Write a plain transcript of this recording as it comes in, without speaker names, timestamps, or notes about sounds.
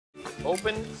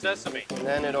Open sesame. And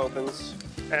then it opens.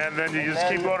 And then you just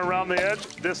keep going around the edge.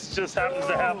 This just happens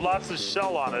to have lots of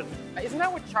shell on it. Isn't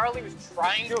that what Charlie was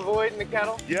trying to avoid in the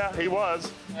kettle? Yeah, he was.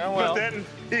 Oh, well. But then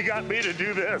he got me to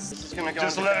do this. This is gonna go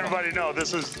just to in the let kettle. everybody know,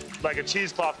 this is like a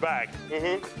cheesecloth bag.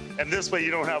 And this way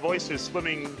you don't have oysters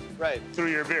swimming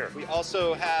through your beer. We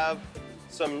also have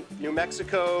some New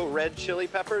Mexico red chili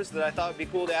peppers that I thought would be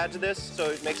cool to add to this, so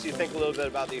it makes you think a little bit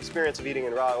about the experience of eating a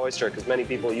raw oyster, because many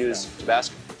people use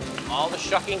Tabasco. All the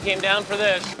shucking came down for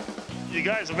this. You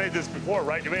guys have made this before,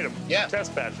 right? You made a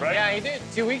test batch, right? Yeah, he did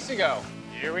 2 weeks ago.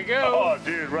 Here we go. Oh,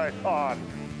 dude, right on.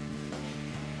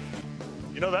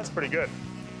 You know, that's pretty good.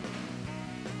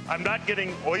 I'm not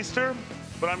getting oyster,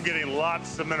 but I'm getting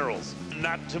lots of minerals.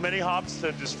 Not too many hops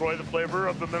to destroy the flavor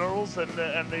of the minerals and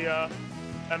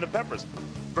the peppers.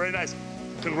 Very nice.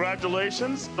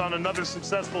 Congratulations on another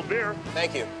successful beer.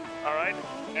 Thank you. All right.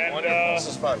 And this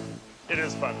is fun. It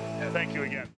is fun. Thank you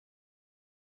again.